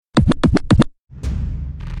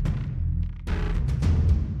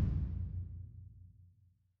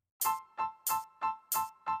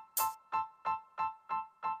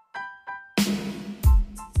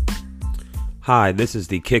Hi, this is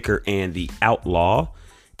the Kicker and the Outlaw,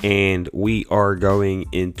 and we are going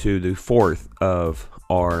into the fourth of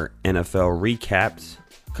our NFL recaps,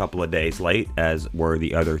 a couple of days late, as were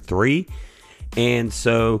the other three. And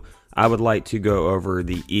so I would like to go over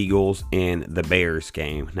the Eagles and the Bears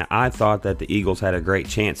game. Now, I thought that the Eagles had a great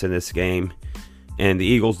chance in this game, and the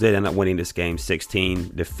Eagles did end up winning this game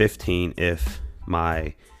 16-15, if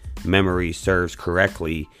my memory serves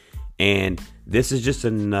correctly. And this is just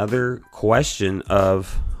another question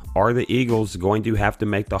of, are the Eagles going to have to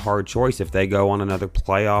make the hard choice if they go on another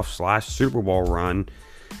playoff / Super Bowl run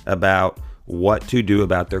about what to do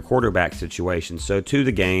about their quarterback situation? So to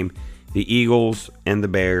the game, the Eagles and the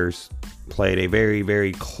Bears played a very,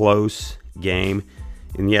 very close game.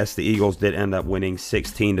 And yes, the Eagles did end up winning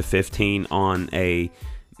 16-15 on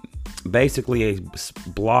basically a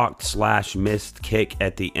blocked / missed kick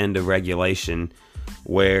at the end of regulation,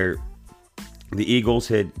 where the Eagles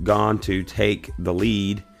had gone to take the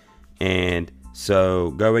lead. And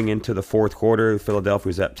so going into the fourth quarter, Philadelphia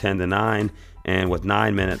was up 10-9, and with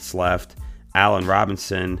 9 minutes left, Allen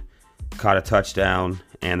Robinson caught a touchdown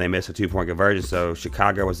and they missed a 2-point conversion. So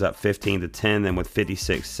Chicago was up 15-10. Then with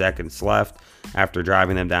 56 seconds left, after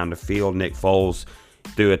driving them down the field, Nick Foles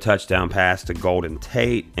threw a touchdown pass to Golden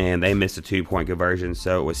Tate and they missed a 2-point conversion.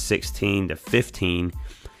 So it was 16-15.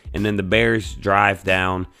 And then the Bears drive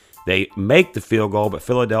down. They make the field goal, but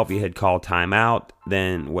Philadelphia had called timeout.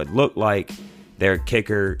 Then what looked like their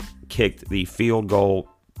kicker kicked the field goal.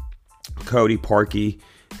 Cody Parkey,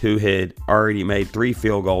 who had already made 3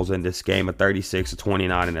 field goals in this game, a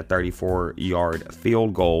 36-29 and a 34-yard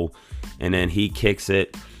field goal. And then he kicks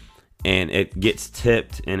it, and it gets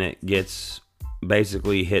tipped, and it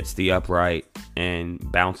basically hits the upright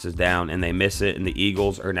and bounces down, and they miss it, and the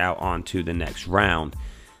Eagles are now on to the next round.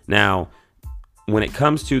 Now, when it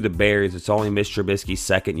comes to the Bears, it's only Mitch Trubisky's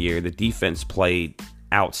second year. The defense played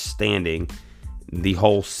outstanding the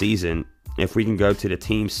whole season. If we can go to the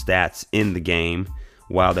team stats in the game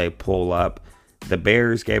while they pull up, the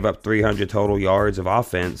Bears gave up 300 total yards of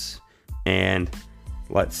offense, and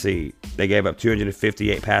let's see, they gave up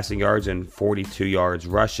 258 passing yards and 42 yards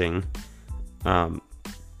rushing. Go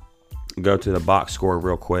to the box score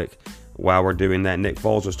real quick. While we're doing that, Nick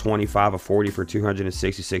Foles was 25 of 40 for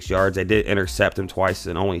 266 yards. They did intercept him twice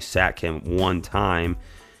and only sack him one time.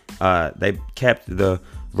 They kept the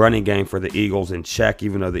running game for the Eagles in check,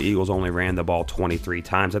 even though the Eagles only ran the ball 23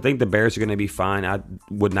 times. I think the Bears are going to be fine. I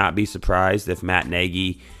would not be surprised if Matt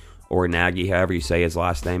Nagy, or Nagy, however you say his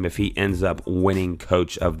last name, if he ends up winning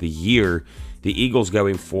Coach of the Year. The Eagles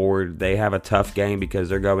going forward, they have a tough game because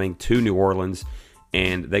they're going to New Orleans,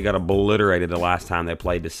 and they got obliterated the last time they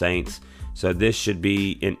played the Saints. So this should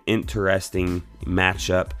be an interesting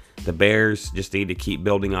matchup. The Bears just need to keep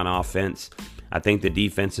building on offense. I think the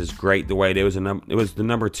defense is great the way it was. It was the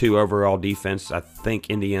number 2 overall defense, I think,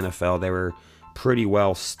 in the NFL. They were pretty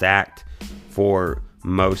well stacked for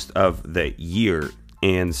most of the year.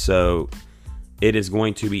 And so it is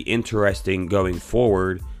going to be interesting going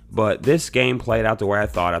forward. But this game played out the way I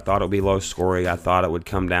thought. I thought it would be low scoring. I thought it would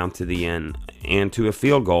come down to the end and to a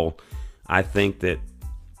field goal. I think that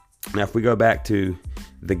now if we go back to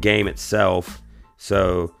the game itself,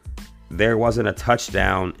 so there wasn't a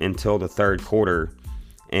touchdown until the third quarter,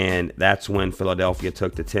 and that's when Philadelphia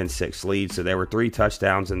took the 10-6 lead. So there were 3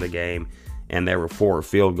 touchdowns in the game, and there were 4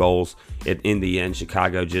 field goals. In the end,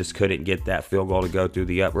 Chicago just couldn't get that field goal to go through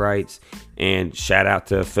the uprights. And shout out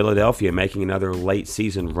to Philadelphia making another late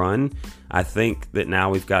season run. I think that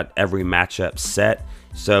now we've got every matchup set.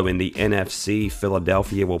 So in the NFC,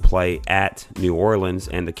 Philadelphia will play at New Orleans,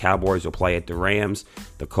 and the Cowboys will play at the Rams.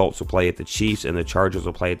 The Colts will play at the Chiefs, and the Chargers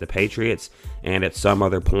will play at the Patriots. And at some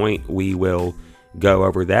other point, we will go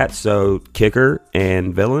over that. So, Kicker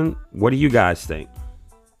and Villain, what do you guys think?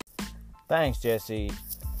 Thanks, Jesse.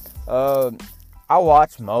 I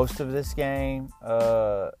watched most of this game.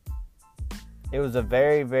 It was a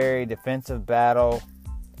very, very defensive battle.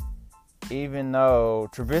 Even though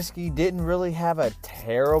Trubisky didn't really have a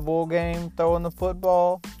terrible game throwing the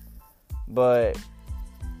football, but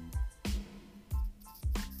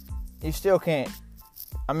you still can't.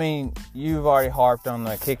 I mean, you've already harped on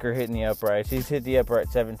the kicker hitting the uprights. He's hit the upright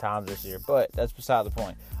 7 times this year, but that's beside the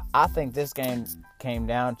point. I think this game came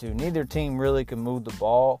down to neither team really could move the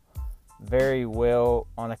ball very well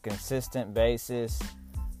on a consistent basis.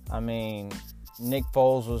 I mean, Nick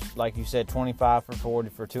Foles was, like you said, 25 for 40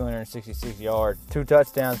 for 266 yards, 2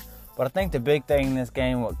 touchdowns. But I think the big thing in this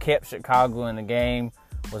game, what kept Chicago in the game,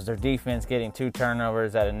 was their defense getting 2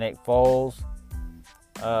 turnovers out of Nick Foles.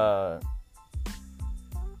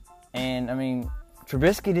 And, I mean,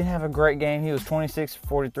 Trubisky didn't have a great game. He was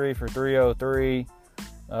 26-43 for 303.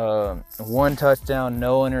 One touchdown,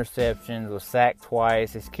 no interceptions, was sacked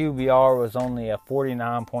twice. His QBR was only a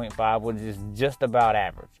 49.5, which is just about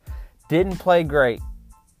average. Didn't play great.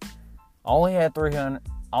 Only had 300.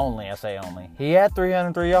 I say only. He had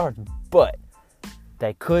 303 yards, but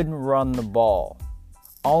they couldn't run the ball.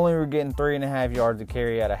 Only were getting 3.5 yards to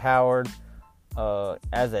carry out of Howard.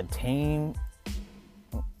 As a team,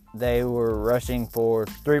 they were rushing for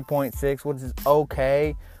 3.6, which is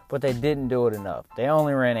okay, but they didn't do it enough. They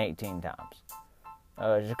only ran 18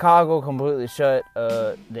 times. Chicago completely shut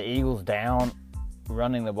the Eagles down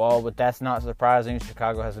running the ball, but that's not surprising.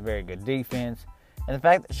 Chicago has a very good defense. And the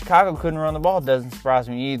fact that Chicago couldn't run the ball doesn't surprise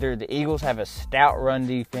me either. The Eagles have a stout run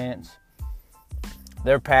defense.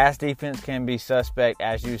 Their pass defense can be suspect.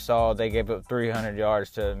 As you saw, they gave up 300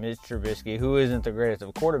 yards to Mitch Trubisky, who isn't the greatest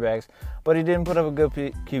of quarterbacks, but he didn't put up a good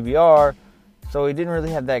QBR, so he didn't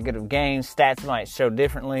really have that good of games. Stats might show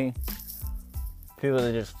differently. People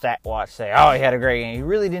that just stat watch say, oh, he had a great game. He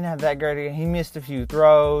really didn't have that great game. He missed a few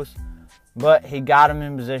throws, but he got him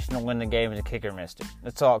in position to win the game, and the kicker missed it.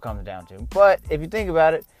 That's all it comes down to. But if you think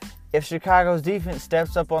about it, if Chicago's defense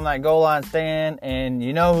steps up on that goal line stand, and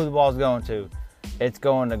you know who the ball's going to, it's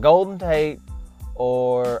going to Golden Tate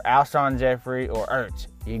or Alshon Jeffrey or Ertz.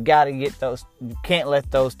 You got to get those. You can't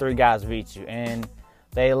let those three guys beat you. And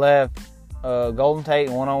they left Golden Tate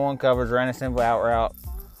in one-on-one coverage, ran a simple out route.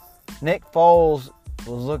 Nick Foles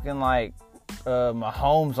was looking like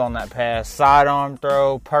Mahomes on that pass. Sidearm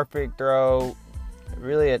throw, perfect throw.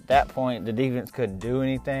 Really, at that point, the defense couldn't do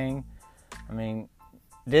anything. I mean,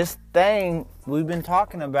 this thing we've been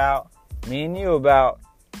talking about, me and you, about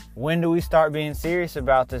when do we start being serious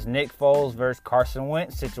about this Nick Foles versus Carson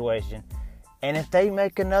Wentz situation. And if they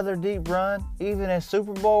make another deep run, even a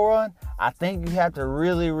Super Bowl run, I think you have to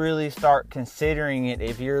really, really start considering it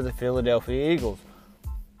if you're the Philadelphia Eagles.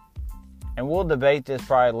 And we'll debate this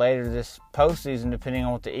probably later this postseason, depending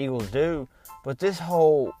on what the Eagles do. But this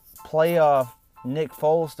whole playoff Nick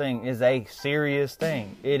Foles thing is a serious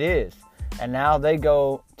thing. It is. And now they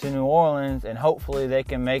go to New Orleans, and hopefully they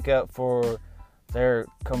can make up for their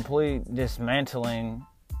complete dismantling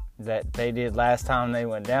that they did last time they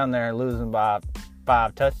went down there, losing by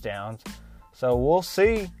 5 touchdowns. So we'll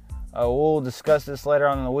see. We'll discuss this later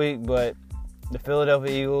on in the week, but the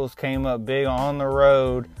Philadelphia Eagles came up big on the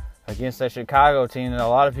road against that Chicago team that a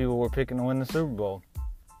lot of people were picking to win the Super Bowl.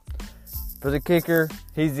 For the kicker,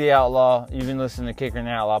 he's the outlaw. You've been listening to Kicker and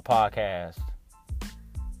the Outlaw podcast.